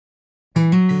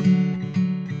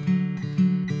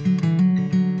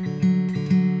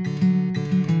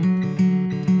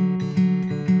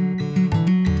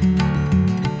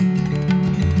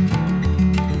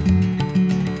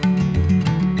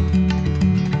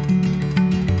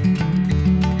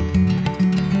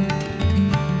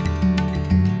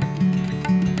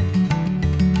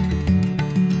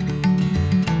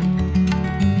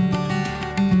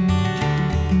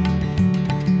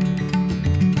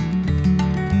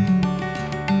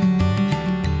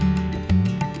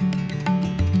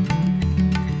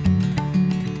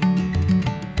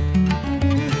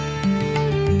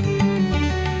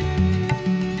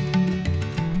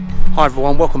Hi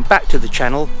everyone, welcome back to the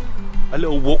channel. A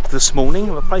little walk this morning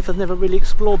of a place I've never really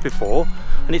explored before,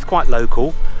 and it's quite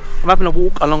local. I'm having a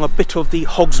walk along a bit of the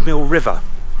Hogsmill River,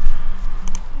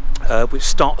 which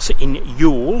starts in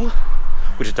Ewell,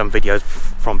 which I've done videos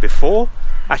from before.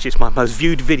 Actually, it's my most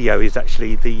viewed video, is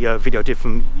actually the video I did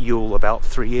from Ewell about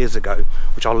 3 years ago,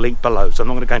 which I'll link below, so I'm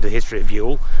not going to go into the history of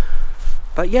Ewell.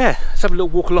 But yeah, let's have a little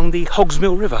walk along the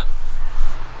Hogsmill River.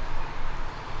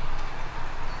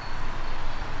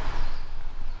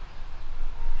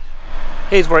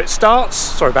 Here's where it starts.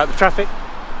 Sorry about the traffic.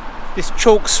 This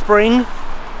Chalk Spring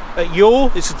at Ewell,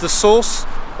 this is the source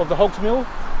of the Hogsmill,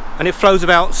 and it flows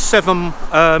about 7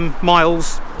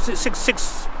 miles, is it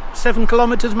 7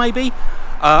 kilometres maybe,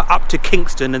 up to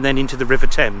Kingston and then into the River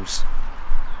Thames.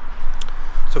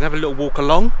 So I'm going to have a little walk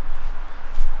along,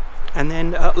 and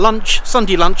then lunch,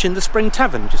 Sunday lunch in the Spring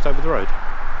Tavern just over the road.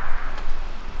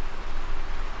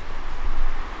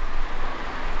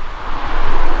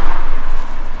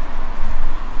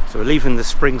 So we're leaving the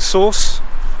spring source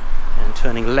and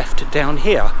turning left down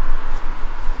here.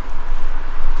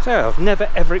 So I've never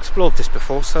ever explored this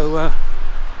before, so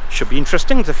should be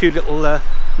interesting. There's a few little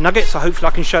nuggets so hopefully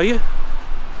I can show you.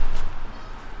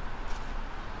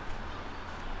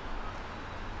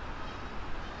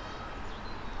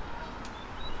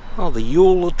 Oh, the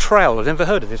Ewell Trail. I've never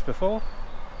heard of this before.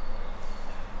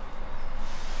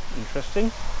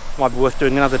 Interesting. Might be worth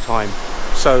doing another time.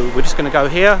 So we're just going to go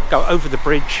here, go over the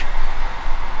bridge,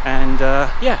 and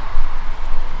yeah.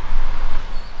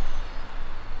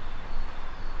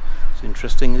 It's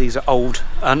interesting. These are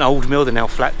an old mill. They're now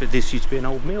flat, but this used to be an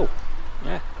old mill.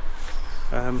 Yeah.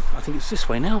 I think it's this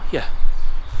way now. Yeah.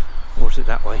 Or is it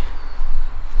that way?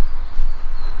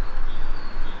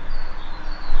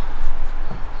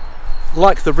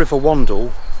 Like the River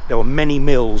Wandle, there were many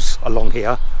mills along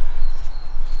here.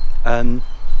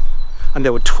 And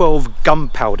there were 12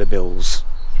 gunpowder mills.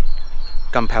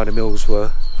 Gunpowder mills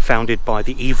were founded by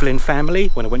the Ewell family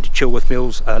when I went to Chilworth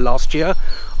Mills last year.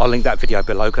 I'll link that video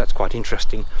below because that's quite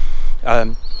interesting.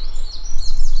 Yeah,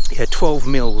 12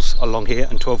 mills along here,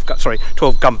 and 12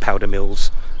 gunpowder mills.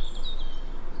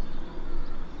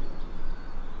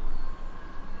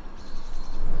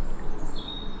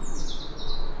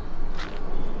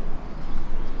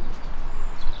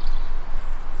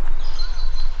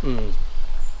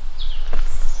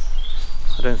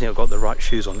 I don't think I've got the right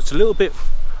shoes on. It's a little bit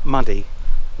muddy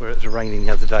where it was raining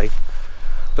the other day,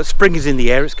 but spring is in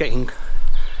the air. It's getting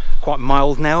quite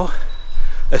mild now.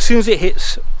 As soon as it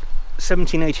hits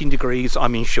 17-18 degrees,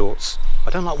 I'm in shorts. I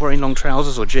don't like wearing long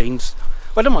trousers or jeans.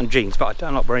 Well, I don't mind jeans, but I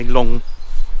don't like wearing long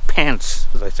pants,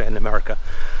 as they say in America.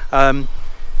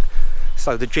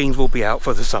 So the jeans will be out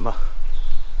for the summer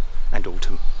and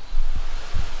autumn.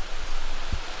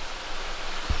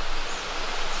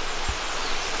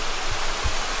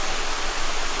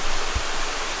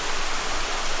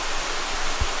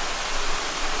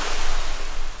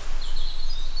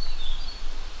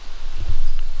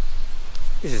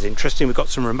 This is interesting. We've got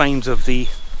some remains of the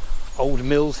old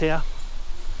mills here.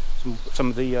 Some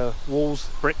of the walls,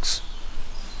 bricks.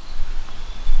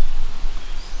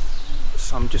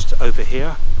 Some just over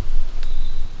here.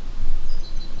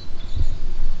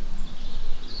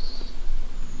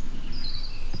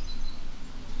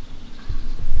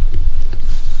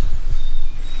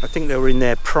 I think they were in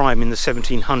their prime in the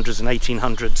 1700s and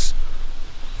 1800s.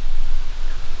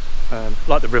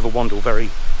 Like the River Wandle,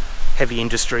 very heavy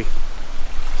industry.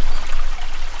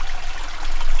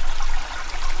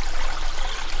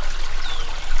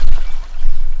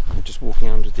 Just walking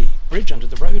under the bridge, under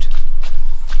the road,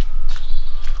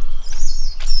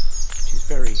 which is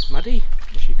very muddy,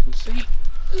 as you can see.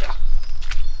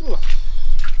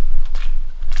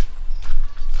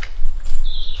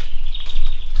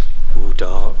 All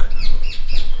dark.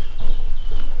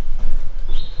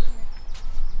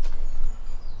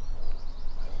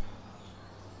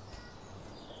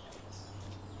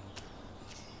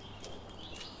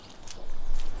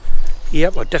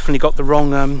 Yep, I definitely got the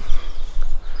wrong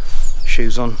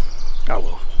shoes on. Oh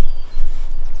well.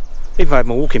 Even if I had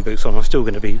my walking boots on, I'm still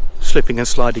going to be slipping and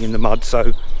sliding in the mud,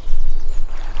 so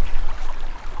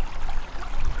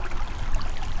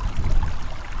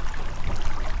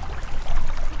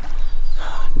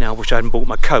now I wish I hadn't bought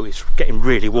my coat. It's getting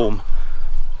really warm.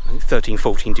 I think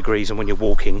 13-14 degrees, and when you're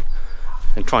walking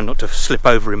and trying not to slip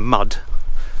over in mud,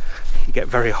 you get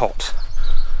very hot.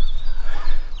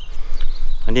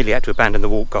 I nearly had to abandon the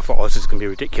walk. I thought, oh, this is going to be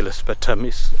ridiculous, but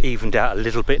it's evened out a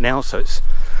little bit now, so it's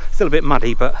still a bit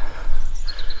muddy, but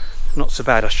not so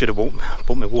bad. I should have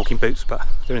bought my walking boots, but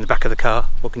they're in the back of the car.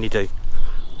 What can you do?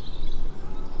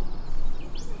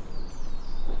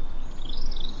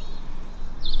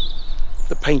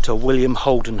 the painter William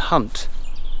Holden Hunt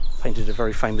painted a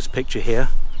very famous picture here,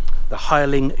 the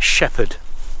hireling shepherd,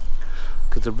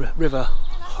 because the river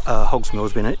Hogsmill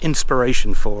has been an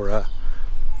inspiration for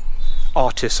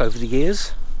artists over the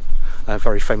years, a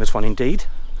very famous one indeed,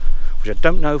 which I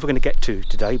don't know if we're going to get to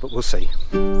today, but we'll see.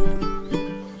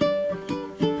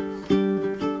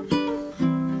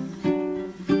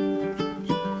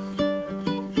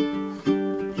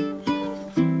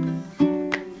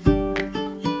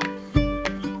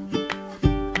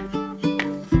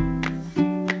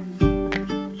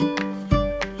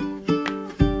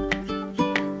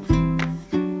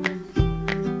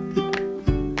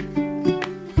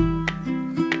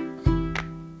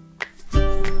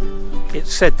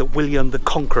 It's said that William the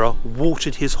Conqueror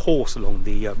watered his horse along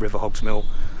the River Hogsmill.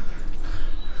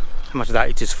 How much of that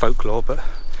it is folklore, but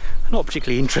not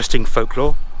particularly interesting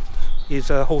folklore. His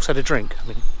horse had a drink. I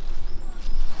mean,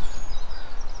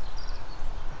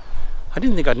 I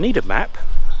didn't think I'd need a map.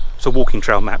 It's a walking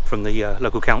trail map from the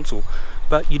local council,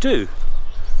 but you do,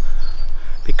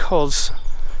 because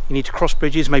you need to cross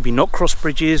bridges, maybe not cross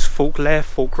bridges, fork left,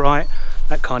 fork right,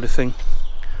 that kind of thing.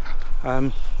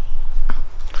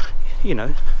 You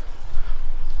know,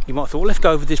 you might have thought, well, let's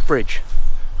go over this bridge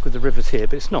because the river's here,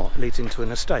 but it's not. It leads into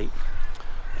an estate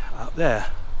up there.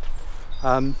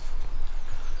 I think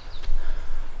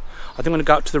I'm going to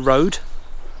go up to the road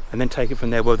and then take it from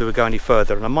there, whether we go any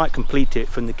further, and I might complete it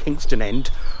from the Kingston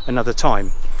end another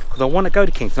time, because I want to go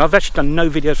to Kingston. I've actually done no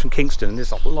videos from Kingston, and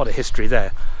there's a lot of history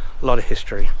there, a lot of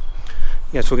history.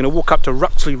 Yeah, so we're going to walk up to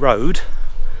Ruxley Road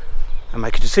and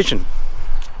make a decision.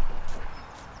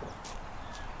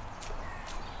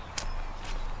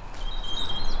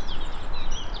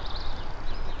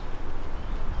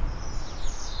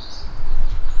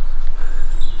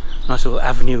 Nice little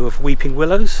avenue of weeping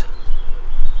willows.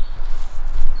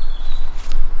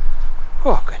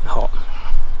 Oh, getting hot.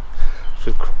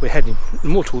 So we're heading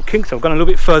more toward Kingston. I've gone a little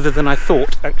bit further than I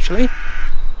thought, actually.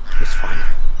 It's fine.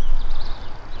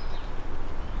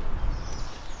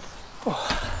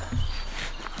 Oh.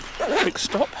 Quick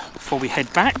stop before we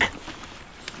head back.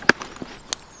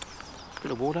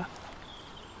 Bit of water.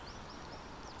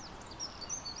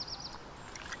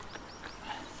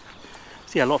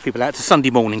 See a lot of people out. It's a Sunday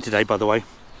morning today, by the way.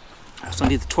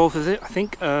 Sunday the 12th, is it? I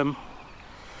think,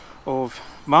 of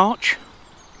March.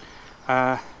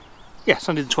 Yeah,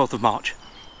 Sunday the 12th of March.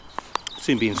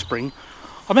 Soon be in spring.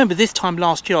 I remember this time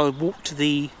last year I walked to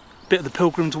the bit of the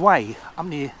Pilgrim's Way up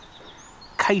near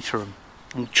Caterham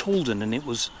and Chaldon, and I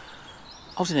was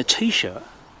in a t-shirt,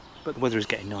 but the weather is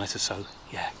getting nicer, so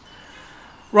yeah.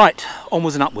 Right,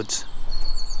 onwards and upwards.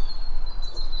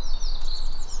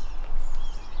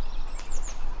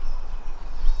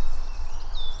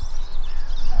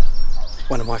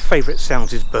 One of my favourite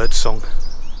sounds is birdsong.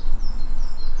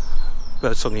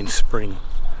 Birdsong in spring.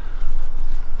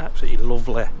 Absolutely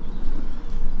lovely.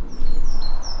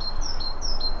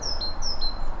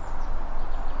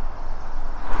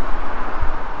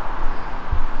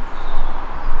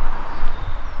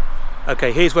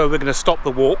 Okay, here's where we're going to stop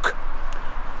the walk.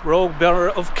 Royal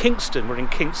Borough of Kingston. We're in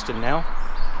Kingston now.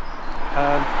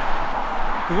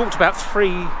 We walked about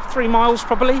three miles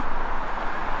probably.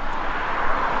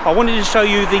 I wanted to show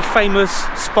you the famous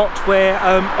spot where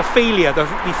Ophelia, the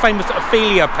famous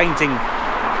Ophelia painting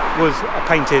was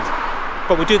painted,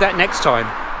 but we'll do that next time.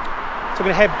 So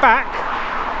we're going to head back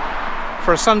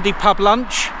for a Sunday pub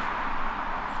lunch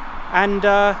and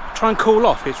try and cool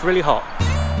off. It's really hot.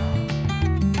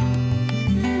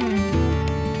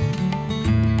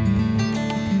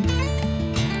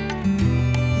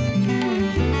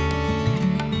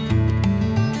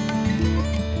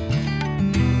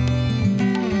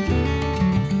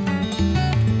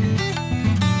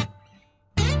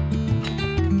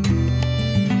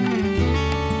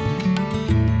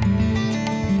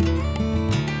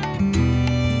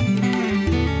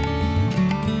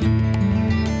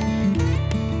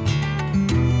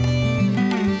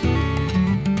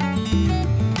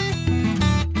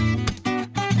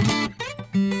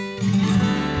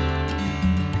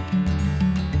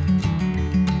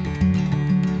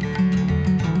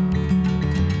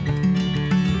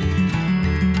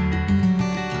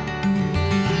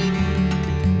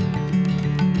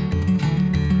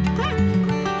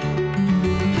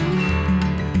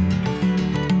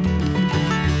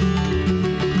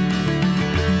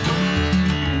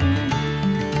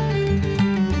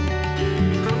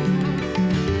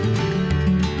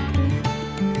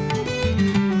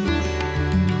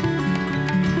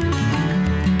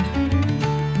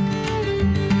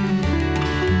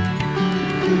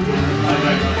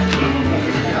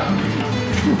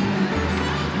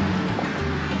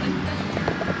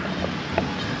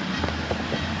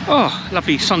 Oh,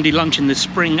 lovely Sunday lunch in the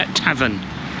Spring Tavern.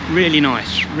 Really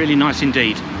nice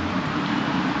indeed.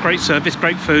 Great service,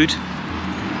 great food.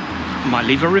 Might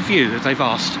leave a review if they've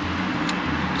asked.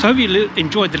 So I hope you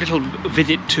enjoyed the little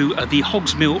visit to the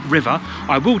Hogsmill River.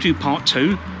 I will do part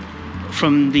 2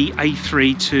 from the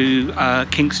A3 to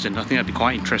Kingston. I think that'd be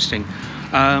quite interesting.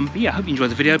 But yeah, I hope you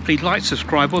enjoyed the video. Please like,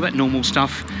 subscribe, all that normal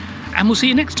stuff. And we'll see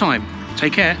you next time.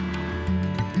 Take care.